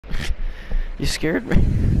You scared me.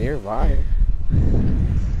 Nearby.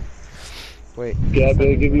 Wait.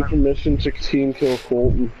 Gabby, I give you permission to team kill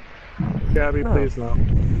Colton. Gabby, No. please no.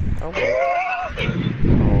 Oh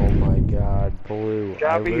my god, Blue.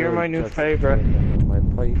 Gabby, you're my new favorite. On my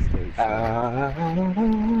PlayStation.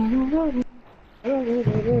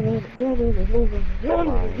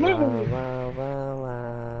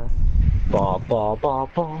 Ba ba ba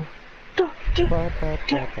ba.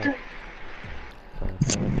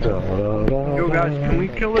 Yo guys, can we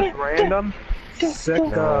kill this random sick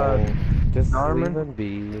Just Norman? leave him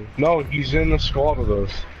be. No, he's in the squad with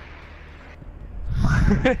us.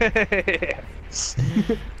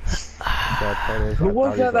 Who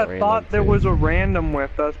was that thought there was a random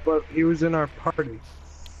with us, but he was in our party?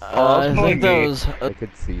 I think that was. I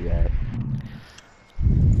could see that.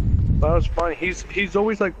 That was funny. He's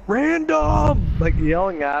always like random, like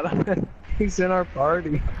yelling at him. He's in our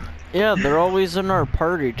party. Yeah, they're always in our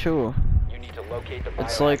party too. You need to locate the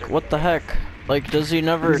It's like, what the heck? Like, does he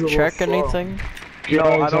never He's a little check slow. anything? No,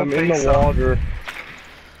 I Guys, don't I'm in think the so. water.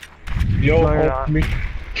 Yo, No, you're help not. me.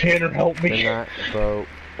 Tanner, help me. They're not, bro.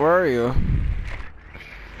 Where are you?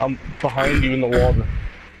 I'm behind you in the water.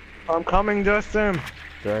 I'm coming, Justin.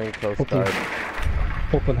 They're in Coast Okay. Guard.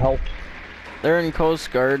 Hoping help. They're in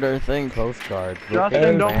Coast Guard, I think. Coast Guard.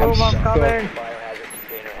 Justin, don't I'm move. I'm stuck. coming. biohazard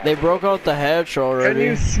container has They broke out the hatch Can already.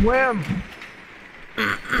 you swim?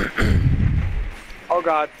 Oh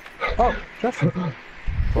God. Oh, Justin.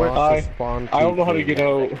 Frost is spawned I don't know how to TP. get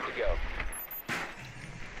out. to go.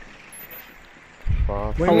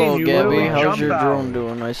 Frost. What do you Hello, mean? You Gabby. literally How's your jump drone out.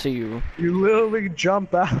 doing? I see you. You literally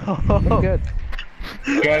jump out. I'm good.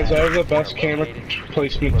 Guys, I have the best camera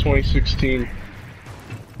placement 2016.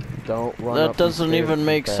 Don't run up That the doesn't stairs even too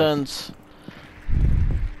make fast. sense.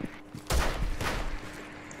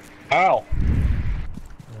 Ow!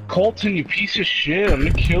 Colton, you piece of shit, I'm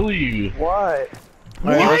gonna kill you. What?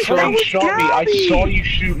 Alright, You let's go. fucking shot me. I saw you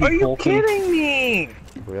shoot me, Are you Colton. kidding me?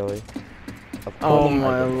 Really? Of Oh course I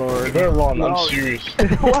my did. You lord. better run, No. I'm serious.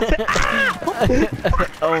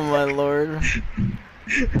 Oh my lord.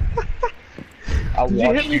 I Did you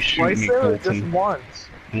watched hit me you shoot twice me, there or just Colton. once?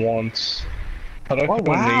 Once. How do I Oh, put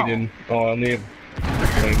wow. a nade in? Oh, I need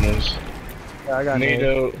flamers. Yeah, I got Nade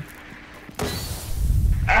nade. out.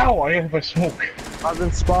 Ow, I hit my smoke. I've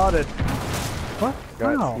been spotted. What?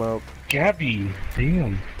 Got Wow. smoke. Gabby,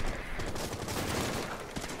 damn.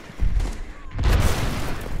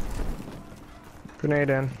 Grenade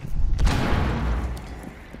in.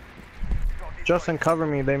 Justin, cover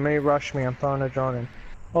me. They may rush me. I'm throwing a drone in.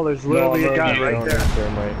 Oh, there's literally I'm a guy already right down. there.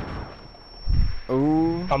 Thermite.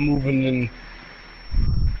 Ooh. I'm moving in.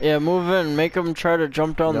 Yeah, move in. Make them try to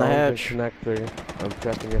jump down the hatch. Connector. I'm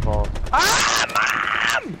checking your hall.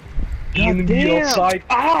 Enemy damn. outside.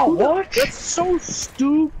 Ow, what? That's so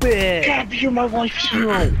stupid. Gabby, you're my life's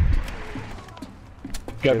hero.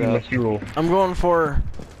 Gabby, Get my up. hero. I'm going for.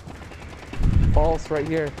 False right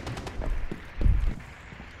here.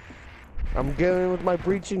 I'm going with my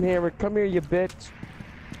breaching hammer. Come here, you bitch.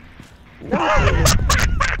 No!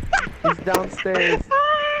 He's downstairs.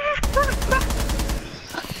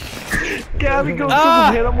 Gabby goes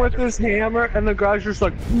Ah! to hit him with his hammer, and the guy's just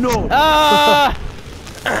like, no. Ah!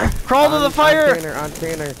 Crawl to the On fire!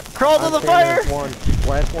 Tanner. Crawl to On the Tanner, fire! One.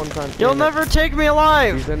 Last one's on Tanner. You'll never take me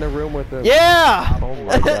alive! He's in the room with us. Yeah! Oh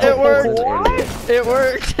my god. It worked. What an idiot. It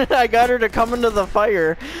worked! I got her to come into the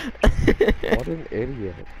fire. What an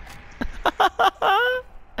idiot.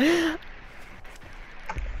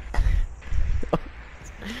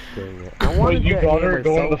 Dang it. I Wait, wanted you that got her hammer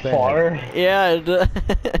going so to the bad. fire? Yeah,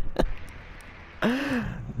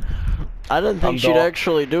 I didn't think I'm she'd done.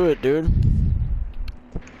 actually do it, dude.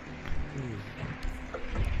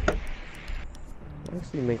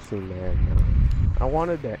 Actually makes me mad now. I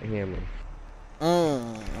wanted that hammer.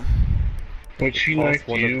 Wait, she False knifed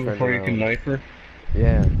one to you turn before you can around. knife her?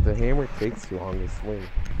 Yeah, the hammer takes too long to swing.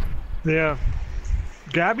 Yeah.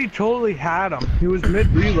 Gabby totally had him. He was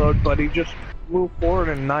mid-reload, but he just moved forward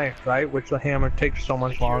and knifed, right? Which the hammer takes so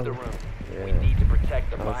much Secure the longer. room. We Yeah. need to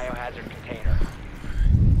protect the That was- biohazard container.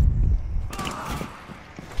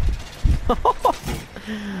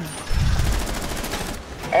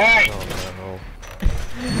 Hey! Oh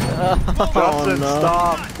Justin, no.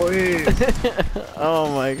 stop, please.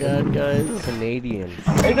 Oh my god, guys. no. Canadians.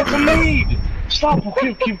 Hey, that's a nade! Stop!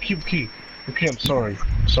 Okay, I'm sorry.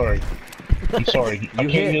 Sorry. I'm sorry. I You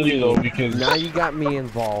can't hit heal you me. though because... Now you got me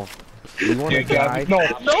involved. You wanna Yeah, die? Gabby, no!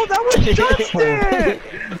 No, that was Justin!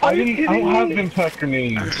 Are you I kidding don't have me? impact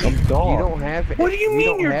grenades. I'm You dog. don't have it. What do you mean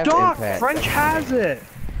don't you're have dog? impact. French has it.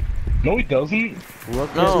 No, he doesn't.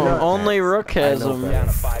 Rook No, has only impact. Rook has I know them. that. Down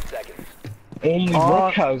to 5 seconds. Only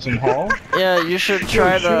Rook has him, huh? Yeah, you should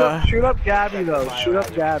try to. Shoot up Gabby though. Shoot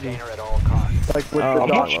up Gabby. Container at all costs. Like with Oh, the I'm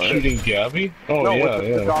not doctor. shooting Gabby. Oh, No, yeah, with the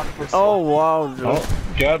yeah. doctor. Oh wow. dude. Oh,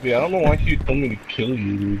 Gabby, I don't know why you told me to kill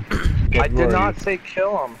you, dude. Gabby, I did where are not you? say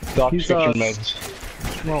kill him. Doc, He's get your a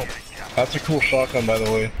meds. smoke. That's a cool shotgun, by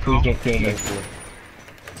the way. Please don't kill me.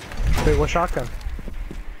 Wait, what shotgun?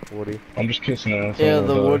 Woody. I'm just kissing ass. Yeah, I don't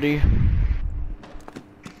the know. Woody.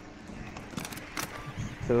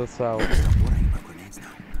 To the south.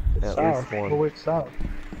 At South. least one. Oh, wait, south.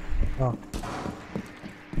 North,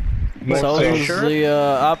 South south. is the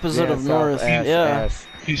opposite Yeah, of south, north. Ash, Yeah. Ash.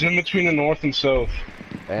 He's in between the north and south.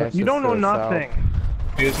 Ash You is don't to know the south. nothing.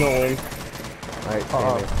 He has no wing.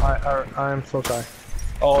 Alright, Sammy. I am so sorry.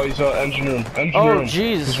 Oh, he's engine room. Engine Oh, room.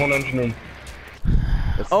 jeez. There's one engine room.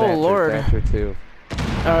 It's Oh, Thatcher, Lord. Thatcher too.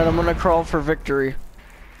 Alright, I'm gonna crawl for victory.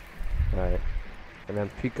 Alright. And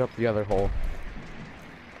then peek up the other hole.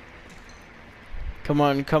 Come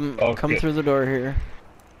on, come Okay. through the door here.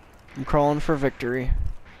 I'm crawling for victory.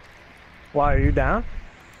 Why, are you down?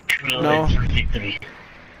 No. Victory.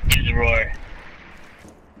 To the roar.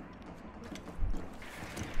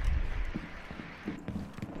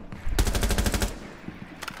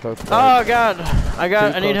 Coast Guard. Oh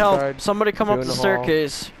god, I need Coast help. Guard, Somebody come two up in the the hall.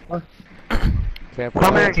 staircase. Camp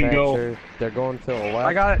Come out here. Go. Thatcher. They're going to the left.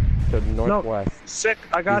 I got it. to the northwest. Sick.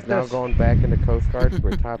 I got He's now this. going back into Coast Guard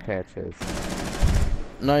where Top Hatch is.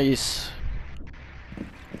 Nice.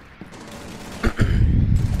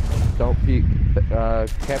 Don't peek.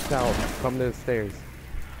 Cap out. Come to the stairs.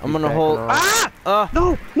 I'm He's gonna backing hold. off.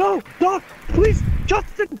 No, no, Doc, please,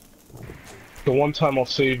 Justin. The one time I'll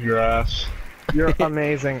save your ass. You're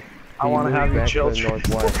amazing. I He want to moved have your back to the children.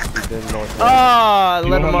 northwest. He's in northwest. Ah, You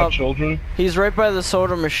let don't him have no up. children? He's right by the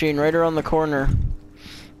soda machine, right around the corner.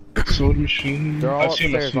 Soda machine? They're I all see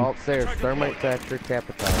him, I upstairs, see him. all upstairs. Thermite Thatcher,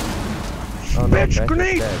 Capital. Oh no, Bitch, Thatcher's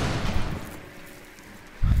grenade! dead.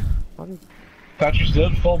 What is- Thatcher's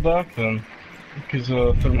dead, fall back then. Because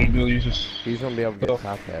Thermobile uses... He's gonna be able to Oh. get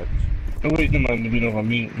Top Hatch. Oh wait, never mind, we don't have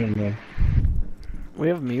meat, never mind. We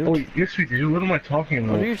have mute. Oh wait, yes we do, what am I talking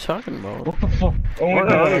about? What are you talking about? What the fuck? Oh my Where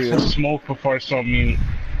god, are I you? saw smoke before I saw meat.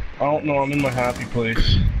 I don't know, I'm in my happy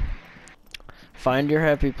place. Find your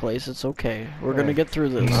happy place. It's okay. We're gonna Where? get through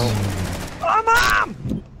this. Oh,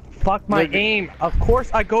 Mom! Fuck my Look- aim. Of course,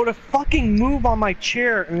 I go to fucking move on my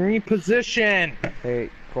chair and reposition. Hey,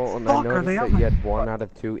 Colton, Fuck, I are noticed they that on you my- had 1 out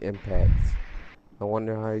of 2 impacts. I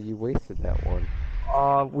wonder how you wasted that one.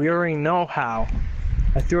 We already know how.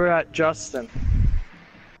 I threw it at Justin.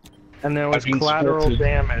 And there was I've been collateral spotted.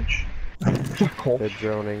 damage. Good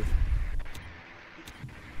droning.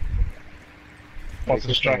 What's the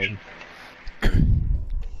distraction?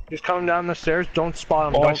 He's coming down the stairs. Don't spot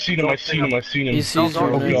him. Oh, I Don't- seen him, don't I seen him, I seen him. He sees Don't-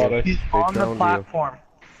 you. Oh he's, god, I... he's They on the droned you. platform.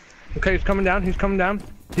 Okay, he's coming down. He's coming down.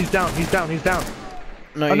 He's down. He's down. He's down.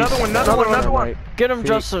 Nice. Another one. Another one. Another one. Thermite. Get him, Pete.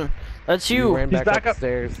 Justin. That's You you. ran He's back, back up.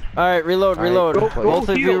 upstairs. All right, reload, All right, reload. go- Go Both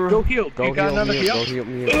of heal. you. Go heal. Go You got heal another mute. heal? Go heal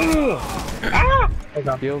mute.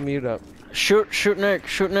 Okay. Heal mute up. Shoot Nick.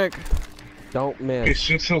 Shoot Nick. Don't Okay, miss.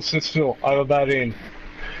 sit still, sit still. I have a bad aim.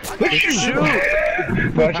 Shoot.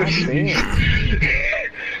 I just damn.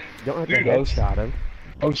 You don't have to Dude, I was- headshot him.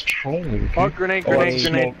 I was trolling. Oh, grenade, Oh, I grenade, see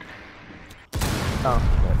grenade. smoke. That's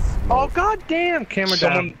Oh, smoke. goddamn. Camera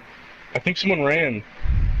Someone... down. I think someone ran.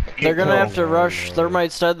 They're gonna Oh, have to rush. no.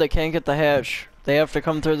 Thermite's dead. They can't get the hatch. They have to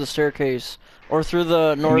come through the staircase or through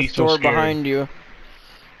the He's north so door scared. behind you.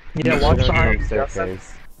 Yeah, He's watch so behind you, scared. Justin.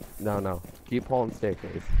 Staircase. No. Keep holding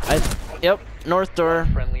staircase. Yep, north door.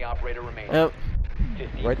 Friendly operator remaining. Yep,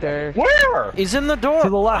 15 Right there. Where? he's in the door. To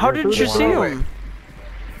the left, How through didn't you the see doorway. him?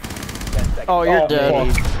 10 seconds. Oh, you're Oh,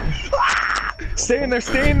 dead. fuck. Staying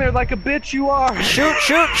there like a bitch you are. Shoot!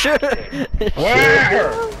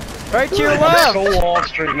 Where? Right to your I'm left. so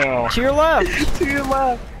lost right now. To your left. To your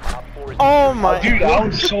left. Op 4 is Oh my. Dude,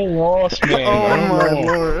 I'm so lost, man. I Oh don't my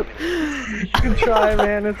know. lord. Good try,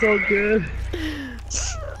 man. It's all good.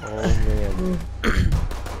 Oh man.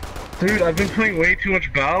 Dude, I've been playing way too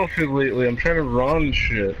much Battlefield lately. I'm trying to run and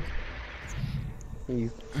shit. He's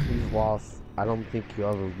lost. I don't think he'll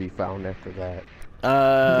ever be found after that.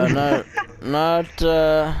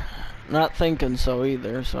 Not thinking so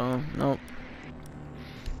either. So nope.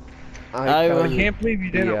 I I tell I you, can't believe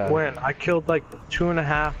you didn't Yeah. win. I killed like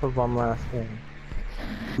 2.5 of them last game.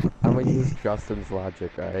 I'm gonna use Justin's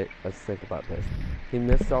logic, alright? Let's think about this. He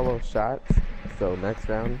missed all those shots, so next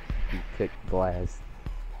round, he kicked glass.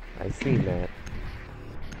 I seen that.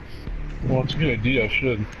 Well, it's a good idea. I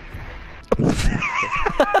should.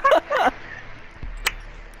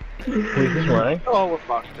 Wait, this rank? Oh, we're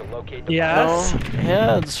fucked. to locate the Yes. No.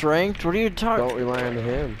 Yeah, it's ranked. What are you talking? Don't rely on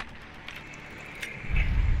him.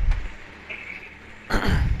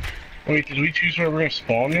 Wait, did we choose where we're gonna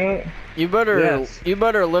spawn yet? You better Yes.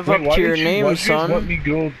 live Wait, up why to your did name, why did you guys let son. me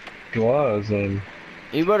go glass then?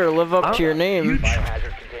 You better live up to your name. Biohazard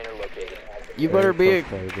container located. You better be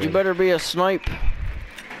Very you better be a snipe.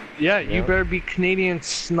 Yeah, you Yeah. better be Canadian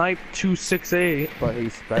Snipe 268. But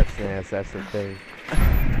he's Spetsnaz, that's the thing.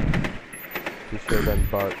 He should've been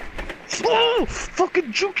Bart. Oh,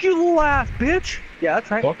 fucking juke you little ass, bitch! Yeah,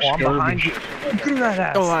 that's right. Fuck Oh, I'm behind you. Scurvy. Look at that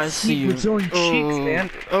ass. Oh, I see you. With your cheeks, Oh, man.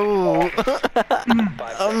 oh.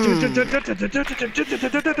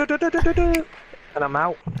 And I'm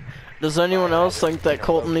out. Does anyone else think that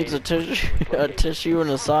Colton needs a tissue and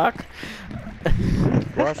a sock?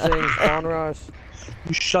 Rushing, spawn rush.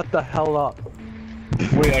 You shut the hell up.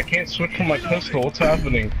 Wait, I can't switch from my pistol. What's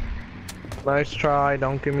happening? Nice try.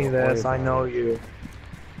 Don't give me Don't worry this. I about know it. you.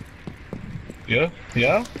 Yeah?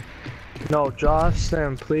 Yeah? No,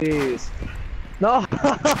 Justin, please. No.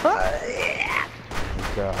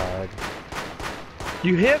 God.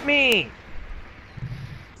 You hit me.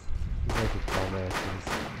 You guys are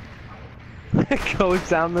dumbasses. It goes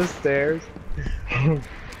down the stairs.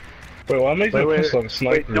 Wait, why am I making a pistol on a Wait,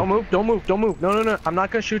 sniper? don't move, don't move, don't move. No, no, no. I'm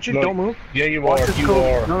not gonna shoot you. No, Don't move. Yeah, you Watch are. this You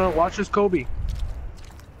Kobe. are. No, no, watch this Kobe.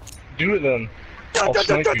 Do it then. I'll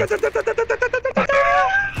snipe you.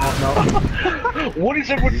 What is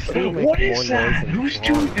everyone? still make What more is that? noise than Who's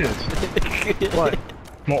doing this? What?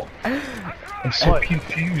 No. I'm so What?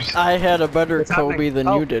 confused. I had a better What's Kobe happening? than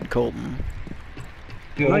Oh. you did, Colton.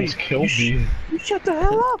 They No, almost you- killed you me. You shut the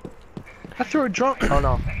hell up. I threw a drunk. Oh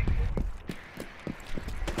no.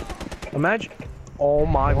 Imagine. Oh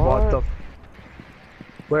my, what the?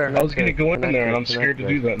 Where? I was gonna go in there and I'm Connected, scared to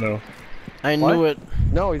do that now. I What? knew it.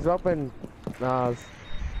 No, he's up in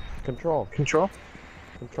control. Control?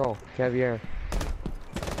 Control. Caviar.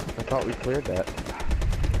 I thought we cleared that.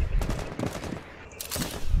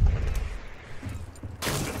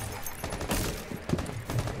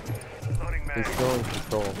 He's still in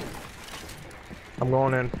control. I'm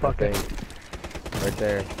going in. I Fuck it. think. Right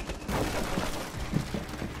there.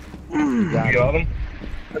 You Got him. got him?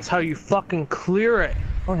 That's how you fucking clear it.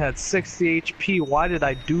 I only had 60 HP. Why did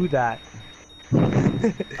I do that?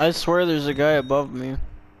 I swear there's a guy above me.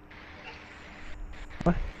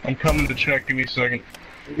 I'm coming to check. Give me a second.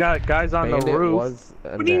 You got guys on the Bandit roof. was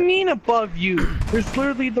a What do you net. mean above you? There's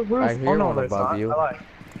literally the roof. I hear oh no, one there's above not. you. I lied.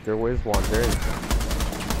 There was one. There is.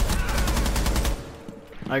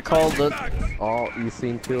 I called it. Oh, you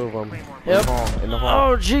seen two of them. Yep. In the hall. In the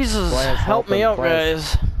hall. Oh Jesus! Blast, Help me out, help him,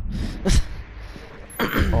 guys.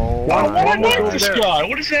 Oh, Why One would I went like over this there. guy?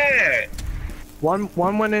 What is that?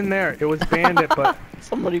 One went in there. It was Bandit, but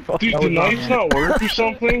Somebody fucking. Dude, the knife's not work or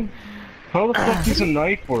something? How the fuck does a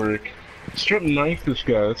knife work? Strip knife this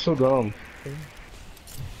guy. That's so dumb.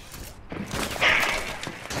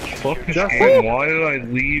 Fuck this Justin. game. Why did I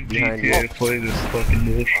leave Behind GTA you. to play this fucking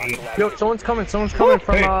bullshit? yo, someone's coming. Someone's coming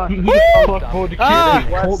from Hey, who the fuck voted to kick Ah!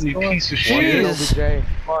 me? Colton, you piece of One shit. Jeez. LBJ.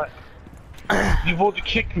 What? You voted to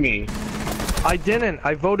kick me. I didn't.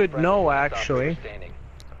 I voted no, actually. Standing.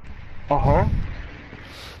 Uh-huh.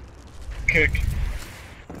 Kick.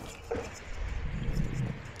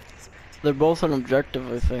 They're both on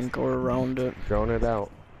objective, I think, or around it. Drone it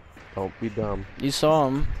out. Don't be dumb. You saw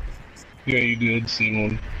him. Yeah, you did see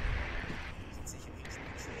one.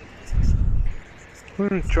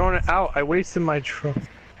 Throwing it out. I wasted my drone.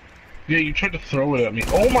 Yeah, you tried to throw it at me.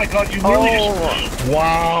 Oh my god, you literally just...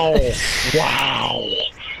 Wow. Wow.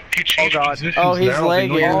 He changed God. positions Oh, he's now, they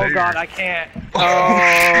know lagging. you're Oh there. god, I can't.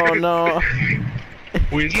 Oh no.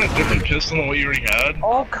 Wait, isn't that a different pistol than what you already had?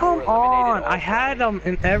 Oh come on! I had them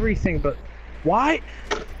and everything, but why?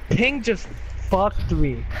 Ping just fucked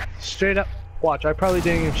me. Straight up. Watch, I probably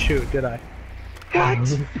didn't even shoot, did I?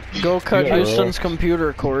 What? Go cut Yeah, Houston's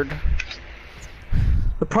computer cord.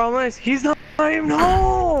 The problem is he's not even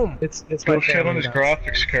home. It's Go my shit on family his now.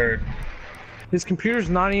 graphics card. His computer's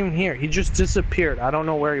not even here. He just disappeared. I don't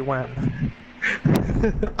know where he went.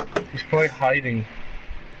 He's probably hiding.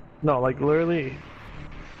 No, like literally.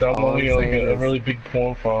 Downloading I'm like saying a is- really big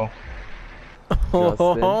porn file.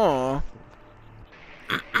 Oh,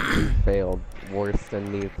 Failed. Worse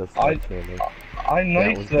than me with the I- sledgehammer. I was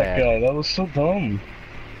knifed that bad. guy. That was so dumb.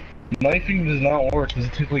 Knifing does not work. Does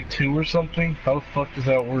it take like 2 or something? How the fuck does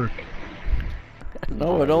that work?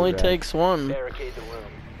 no, it only takes one. Barricade the room.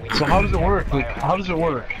 We So how does it work? Like, how does it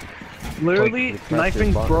work? Literally, you press your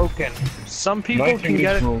knifing's button. broken. Some people Knifing can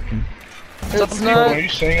get is it. broken. It's People, are not. you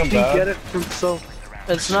saying I'm Can get bad? it from so.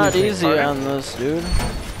 It's not easy on this, dude.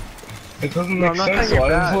 It doesn't No, make I'm not sense. saying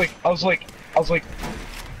you're I was like,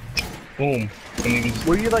 boom, and he was.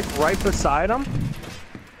 Were you like right beside him?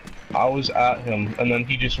 I was at him, and then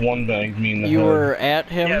he just one-banged me in the You head. were at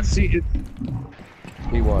him? Yeah, see,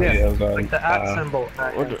 He was. Yeah. Yeah, I was like the at symbol.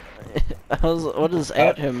 What does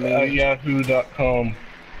at him At mean? yahoo.com.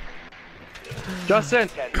 Justin,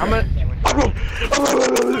 I'm gonna.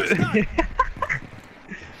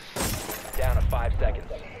 Down to 5 seconds.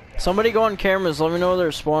 Somebody go on cameras, let me know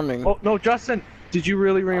they're spawning. Oh no, Justin, did you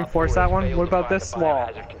really reinforce that one? What about this wall?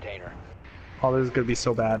 Biohazard container. Oh, this is gonna be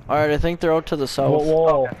so bad. Alright, I think they're out to the south.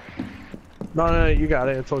 Whoa. No, you got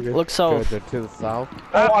it. It's all good. Look Good, south. they're to the south.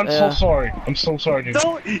 Oh, I'm Yeah. so sorry. I'm so sorry, dude.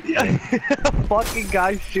 Don't. Fucking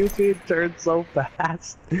guy shoots me and turns so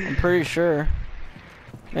fast. I'm pretty sure.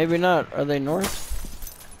 Maybe not. Are they north?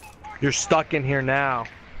 You're stuck in here now.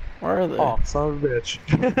 Where are they? Oh, son of a bitch.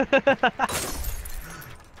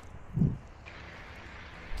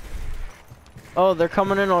 Oh, they're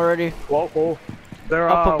coming in already. Whoa. They're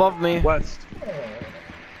Up above me. West.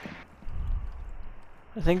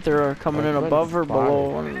 I think they're coming in I've been above or spotted. below.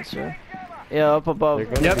 One of the two. Yeah, up above. They're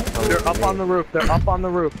gonna Yep, be coming they're up to on me. the roof. They're up on the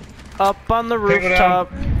roof. Up on the Take it down.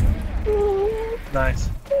 rooftop. Nice.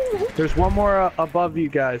 There's one more above you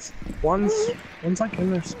guys. One's like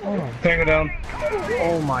in their spawn. Tango down.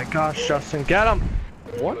 Oh my gosh, Justin, get him!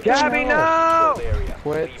 What the Gabby, hell? no! Area.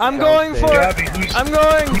 Quit. I'm going for it. Gabby, I'm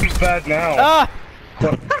going. who's bad now? Ah!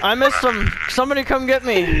 I missed him. Somebody come get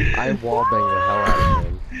me. I wallbanged the hell out of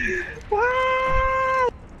him. Ah,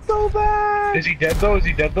 so bad! Is he dead though? Is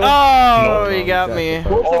he dead though? Oh, No, he got that's me. the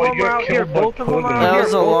Both Oh, of you them got are out here. killed by Both of them are Corbin. out That here.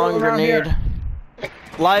 was a Both of long them are out here. grenade.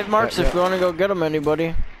 Live marks Yeah, if you want to go get them,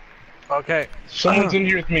 anybody. Okay. Someone's in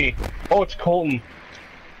here with me. Oh, it's Colton.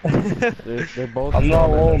 They're both I'm not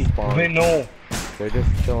chilling in alone. their spawn. They know. They're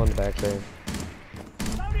just chilling back there.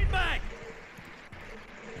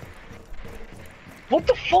 What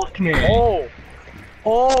the fuck, man?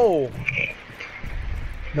 Oh!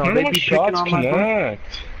 No, None they of my be picking shots on my butt.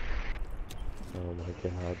 connect. Oh my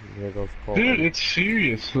god. Here goes Cole. Dude, it's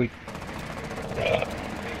serious. Like,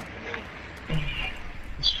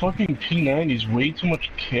 this fucking P90 is way too much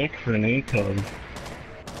kick for an ACOG.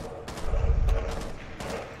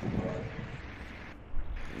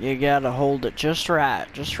 You gotta hold it just right.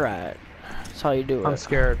 Just right. That's how you do I'm it.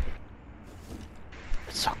 scared.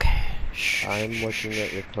 It's okay. Shh. I'm looking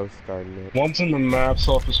at your Coast Guard, Nick. One's in the maps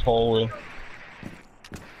off this hallway.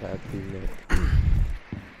 That'd be Nick.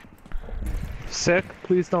 Sick,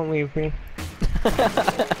 please don't leave me.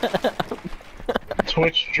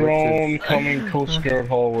 Twitch drone coming Coast Guard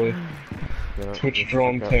hallway. No, Twitch just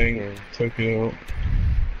drone look up tank here. took it out.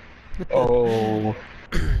 Oh.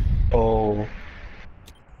 Oh.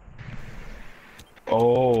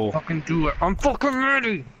 Oh. Fucking do it. I'm fucking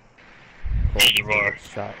ready! Colton's You are.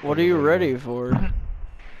 shot What from are you the ready window. for?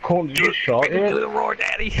 Colton, did you get shot Do yet? the roar,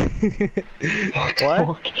 daddy!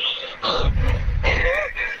 What?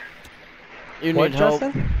 You What, need help.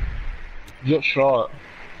 Justin? You got shot.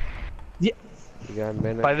 You got a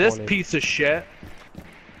minute By this 20. piece of shit.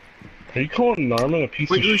 Are you calling Norman a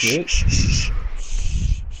piece of shit?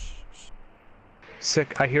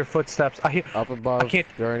 Sick, I hear footsteps. I hear. Up above, I can't-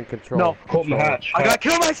 they're in control. No. Colton Control. hatch. I gotta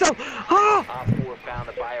kill myself! Ah! Op 4 found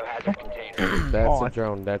the biohazard container. That's Oh, a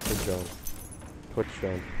drone, that's a drone. Twitch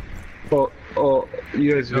drone. Oh,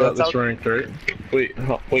 you guys No, got it's this out- ranked, right? Wait,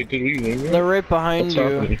 did we win yet? They're right behind What's you.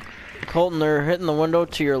 happening? Colton, they're hitting the window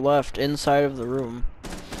to your left, inside of the room.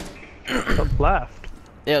 Left.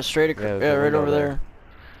 Yeah, straight Yeah, across. there's Yeah, a right window over there. there.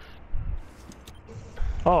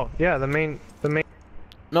 Oh, yeah, the main. No, Main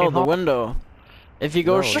the hall? window. If you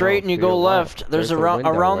go No, straight no, and you to go your left, left. there's There's a around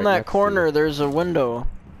window right that next to corner. you. There's a window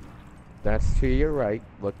That's to your right,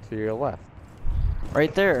 look to your left.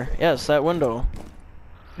 right there. Yes, that window.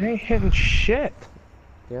 They ain't hitting shit.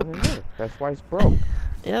 Yeah, they are. That's why it's broke.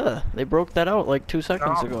 Yeah, they broke that out like 2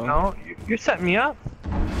 seconds No, ago. no, you're setting me up.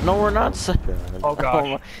 No, we're not. God. Oh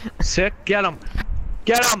gosh. Sick, get him.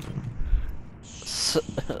 Get him! Sick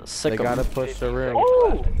They 'em. gotta push the room.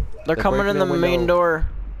 Ooh! They're They're coming in breaking the the main window. door,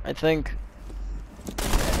 I think.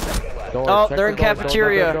 Door, Oh, check they're the in door,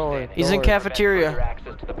 cafeteria. door, He's in door. cafeteria.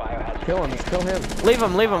 Access to the biohazard Kill him, kill him. Leave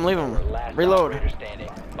him, leave him, leave him. Reload. operator standing.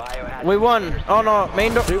 Biohazard We won. Oh no,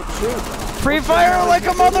 main door. Shoot, shoot. Free fire like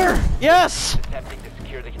a mother. Yes. attempting to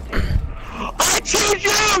secure the container. I choose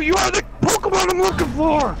you! You are the Pokemon I'm looking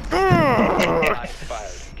for! Shots fired.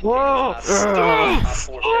 Whoa! Op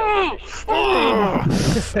 4 failed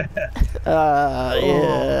mission.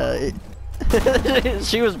 Yeah.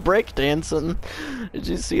 She was breakdancing. Did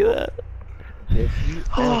you see that? If you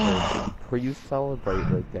ever, where you celebrate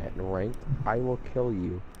like that in ranked, I will kill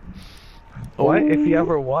you. What? If you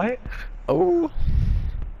ever what? Oh.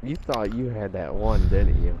 You thought you had that one,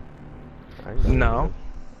 didn't you? I know No.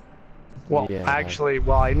 Well, Yeah. actually,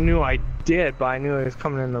 well, I knew I did, but I knew he was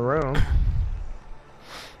coming in the room.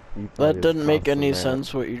 You thought he That was didn't make crossing any that.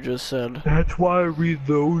 sense what you just said. That's why I read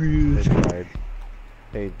those. It's hard.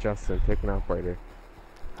 Hey, Justin, pick an operator.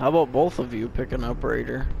 How about both of you pick an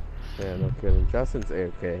operator? Yeah, no kidding. Justin's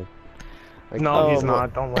AFK. No, he's Oh,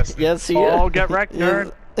 not. Don't listen. Yes, he Oh, is. get wrecked,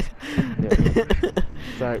 nerd. Yeah.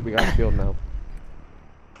 Sorry, we got shield now.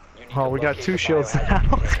 You need Oh, to we got locate 2 the shields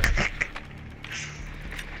biohazard now.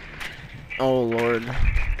 Oh lord.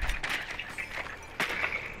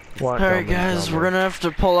 What? Alright guys, we're gonna have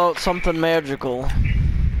to pull out something magical.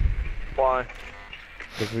 Why?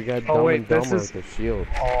 Because we got Oh, Dumb wait, and Dumber this with the shield.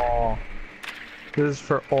 Oh. This is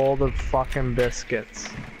for all the fucking biscuits.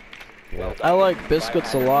 Yeah. I like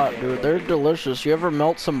biscuits a lot, dude. They're delicious. You ever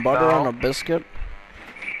melt some butter No. on a biscuit?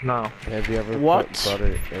 No. Have you ever What? put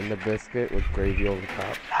butter in the biscuit with gravy over the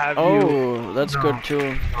top? Have you? Oh, that's No. good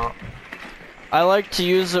too. No. I like to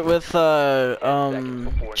use it with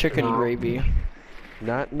chicken No. gravy.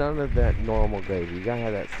 Not none of that normal gravy. You gotta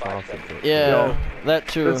have that sausage. in it. Yeah, Yo. that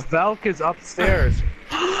too. This Velk is upstairs.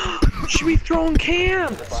 Should be throwing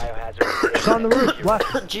cans. The biohazard She's on the roof.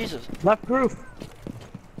 Left. Jesus. Left roof.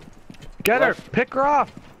 Get her. Pick her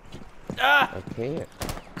off. Ah! I can't.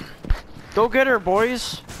 Go get her,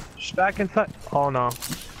 boys. She's back inside. Oh no.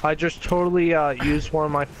 I just totally used one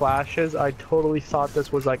of my flashes. I totally thought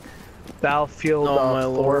this was like Battlefield Oh, my 4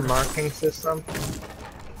 lord. marking system.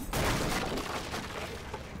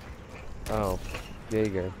 Oh,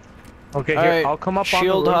 Jaeger. Okay, All here. right, I'll come up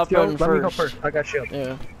shield on the roof. hop Yo, in let me go first. first. I got shield.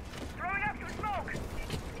 Yeah.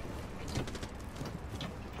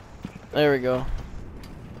 There we go.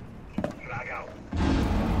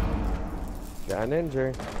 Got an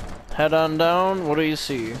injury. Head on down. What do you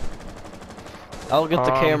see? I'll get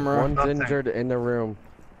the camera. One's Nothing. injured in the room.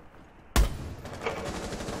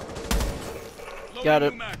 Got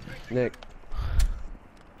it. Nick.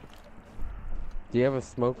 Do you have a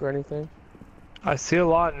smoke or anything? I see a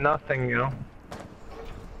lot, nothing, you know.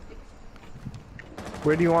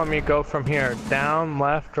 Where do you want me to go from here? Down,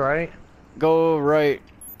 left, right? Go right.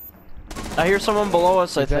 I hear someone below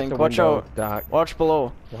us, I He's at think. the Watch window, out. Doc. Watch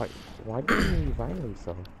below. Why did he revive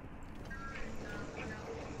himself?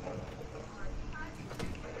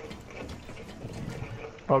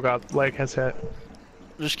 Oh god, leg has hit.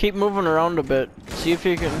 Just keep moving around a bit. See if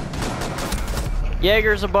you can.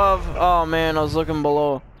 Jaeger's above. Oh man, I was looking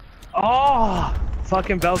below. Oh!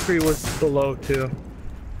 Fucking Valkyrie was below too.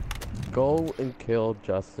 Go and kill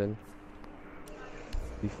Justin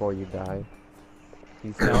before you die.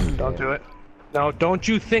 He's No, don't do it. No, don't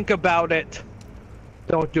you think about it.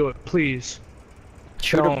 Don't do it, please.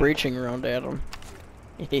 Shoot a Don't. breaching round at him.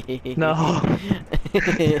 No.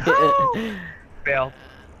 Fail.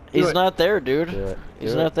 He's it. not there, dude. Do it.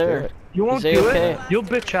 He's Do not it. Do there. it. You won't He's do AFK. it? You'll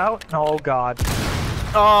bitch out? Oh god.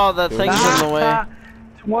 Oh, that thing's in the way.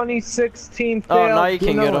 2016 Oh, fail. now you Do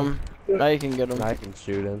can get another him. one. Now you can get him. I can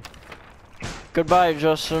shoot him. Goodbye,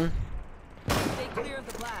 Justin. Stay clear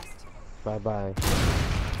of the blast. Bye bye.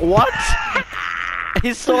 What?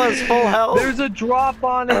 He still has full health. There's a drop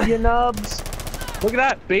on it, you nubs. Look at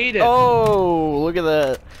that, bait it. Oh, look at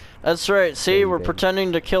that. That's right. See, Ding, we're ding.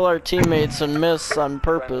 pretending to kill our teammates and miss on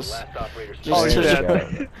purpose. last operator Just Oh, to you're There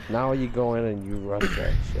dead. you go. Now you go in and you rush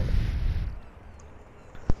that shit.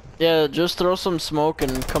 Yeah, just throw some smoke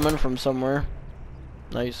and come in from somewhere.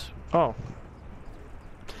 Nice. Oh.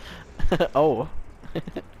 Oh.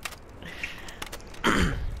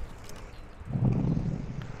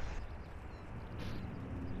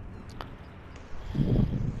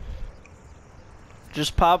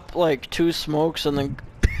 Just pop like 2 smokes and then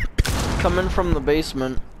come in from the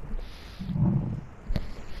basement.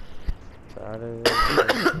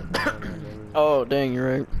 Oh, dang,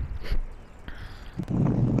 you're right.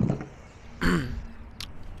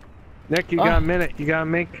 Nick, you got a minute. You gotta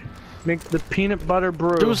make the peanut butter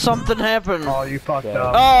brew. Do something happen. Oh, you fucked Yeah.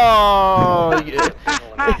 up. Oh,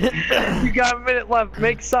 You got a minute left.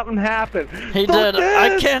 Make something happen. he Fuck did. I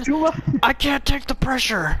this! can't. Too late. I can't take the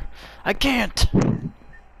pressure. I can't.